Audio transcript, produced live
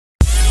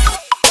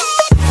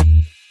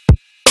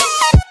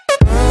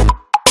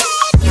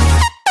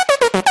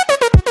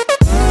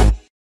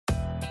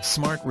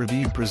Smart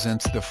Review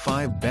presents the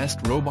 5 best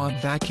robot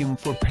vacuum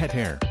for pet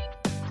hair.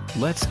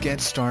 Let's get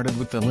started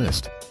with the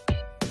list.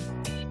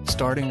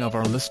 Starting of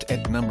our list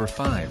at number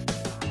 5.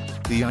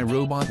 The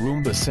iRobot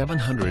Roomba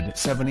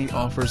 770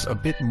 offers a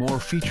bit more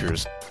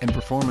features and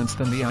performance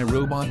than the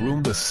iRobot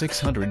Roomba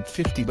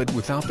 650, but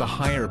without the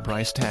higher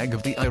price tag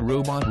of the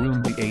iRobot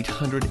Roomba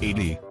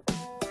 880.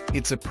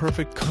 It's a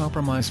perfect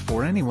compromise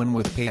for anyone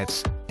with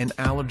pets and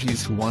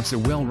allergies who wants a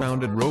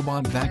well-rounded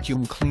robot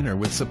vacuum cleaner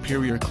with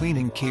superior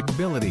cleaning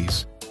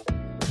capabilities.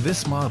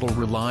 This model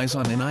relies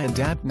on an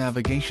iAdapt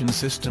navigation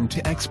system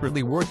to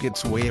expertly work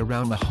its way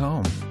around the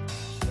home.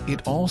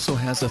 It also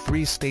has a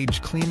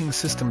 3-stage cleaning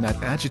system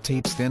that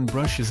agitates, then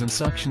brushes and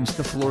suctions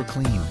the floor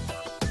clean.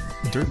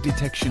 Dirt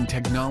detection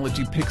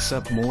technology picks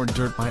up more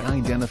dirt by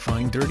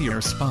identifying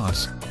dirtier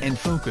spots and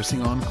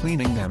focusing on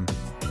cleaning them.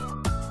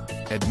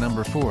 At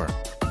number 4.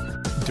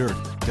 Dirt,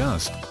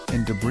 dust,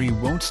 and debris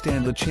won't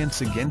stand a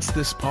chance against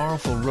this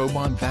powerful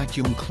robot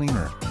vacuum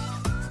cleaner.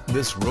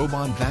 This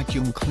robot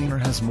vacuum cleaner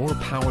has more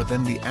power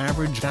than the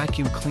average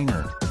vacuum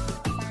cleaner.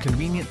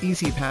 Convenient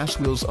easy pass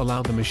wheels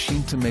allow the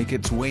machine to make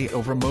its way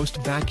over most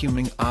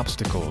vacuuming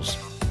obstacles.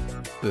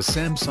 The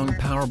Samsung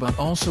Powerbot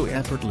also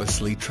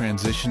effortlessly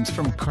transitions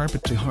from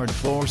carpet to hard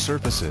floor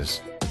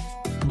surfaces.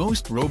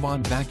 Most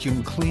robot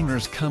vacuum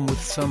cleaners come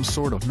with some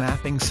sort of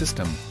mapping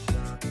system.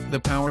 The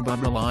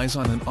Powerbot relies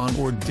on an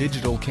onboard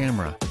digital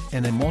camera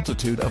and a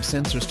multitude of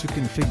sensors to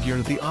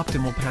configure the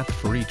optimal path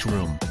for each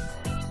room.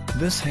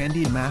 This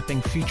handy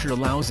mapping feature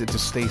allows it to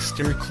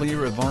steer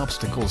clear of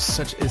obstacles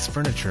such as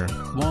furniture,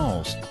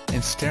 walls,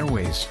 and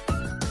stairways.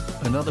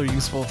 Another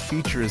useful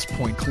feature is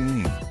point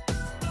cleaning.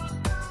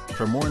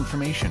 For more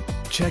information,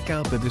 check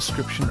out the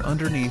description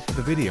underneath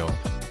the video.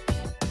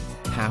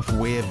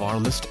 Halfway of our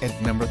list at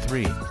number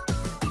 3.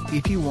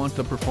 If you want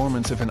the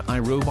performance of an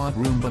iRobot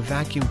Roomba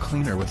vacuum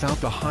cleaner without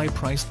the high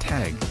price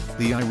tag,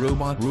 the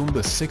iRobot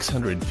Roomba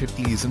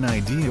 650 is an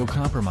ideal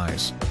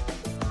compromise.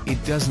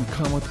 It doesn't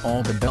come with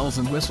all the bells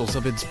and whistles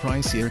of its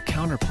pricier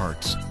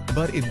counterparts,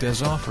 but it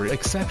does offer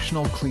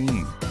exceptional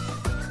cleaning.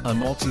 A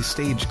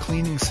multi-stage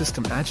cleaning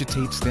system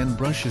agitates, then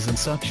brushes and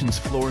suctions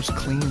floors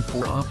clean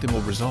for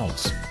optimal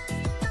results.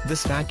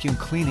 This vacuum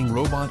cleaning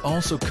robot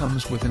also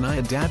comes with an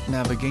iAdapt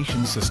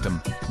navigation system,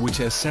 which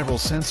has several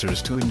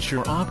sensors to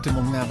ensure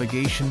optimal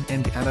navigation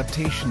and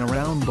adaptation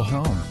around the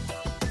home.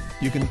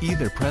 You can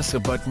either press a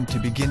button to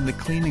begin the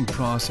cleaning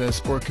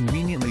process or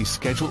conveniently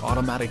schedule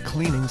automatic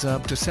cleanings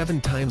up to 7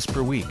 times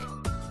per week.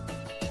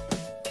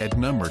 At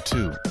number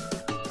 2.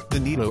 The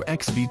Neato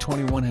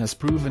XV21 has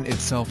proven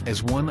itself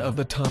as one of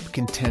the top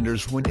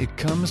contenders when it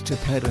comes to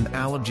pet and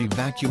allergy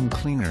vacuum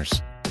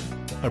cleaners.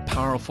 A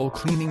powerful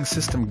cleaning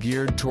system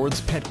geared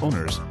towards pet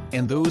owners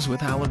and those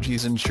with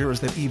allergies ensures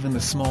that even the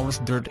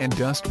smallest dirt and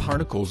dust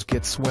particles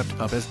get swept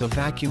up as the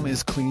vacuum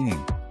is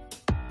cleaning.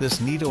 This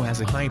Neato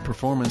has a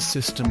high-performance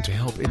system to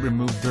help it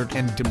remove dirt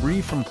and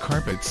debris from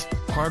carpets,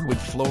 hardwood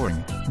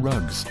flooring,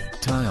 rugs,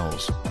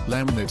 tiles,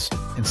 laminates,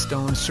 and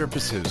stone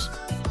surfaces.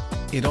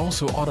 It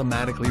also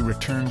automatically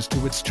returns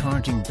to its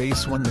charging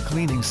base when the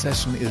cleaning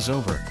session is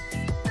over.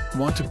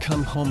 Want to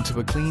come home to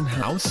a clean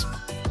house?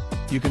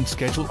 You can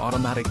schedule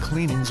automatic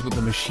cleanings with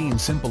the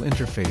machine's simple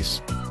interface.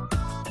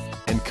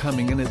 And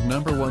coming in at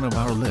number 1 of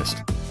our list.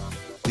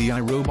 The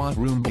iRobot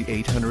Roomba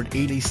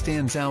 880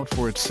 stands out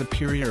for its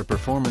superior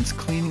performance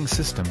cleaning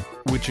system,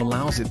 which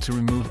allows it to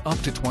remove up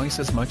to twice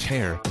as much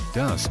hair,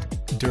 dust,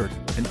 dirt,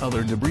 and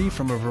other debris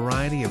from a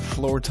variety of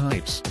floor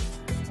types.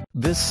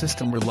 This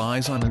system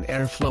relies on an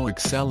airflow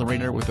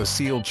accelerator with a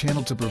sealed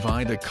channel to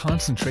provide a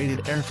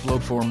concentrated airflow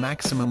for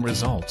maximum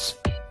results.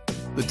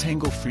 The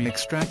tangle-free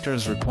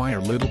extractors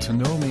require little to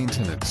no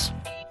maintenance.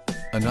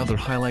 Another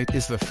highlight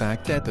is the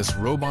fact that this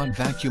robot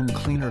vacuum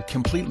cleaner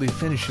completely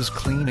finishes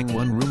cleaning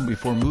one room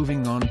before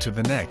moving on to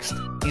the next,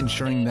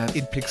 ensuring that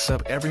it picks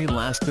up every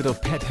last bit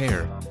of pet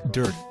hair,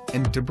 dirt,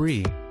 and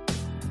debris.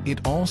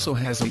 It also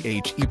has a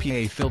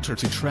HEPA filter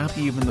to trap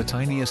even the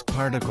tiniest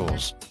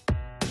particles.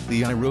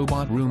 The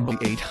iRobot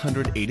Roomba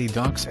 880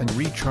 docks and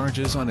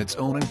recharges on its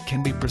own and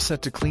can be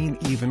preset to clean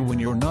even when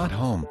you're not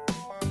home.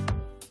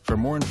 For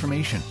more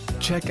information,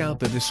 check out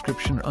the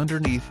description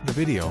underneath the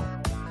video.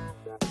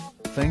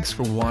 Thanks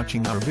for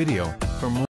watching our video. For more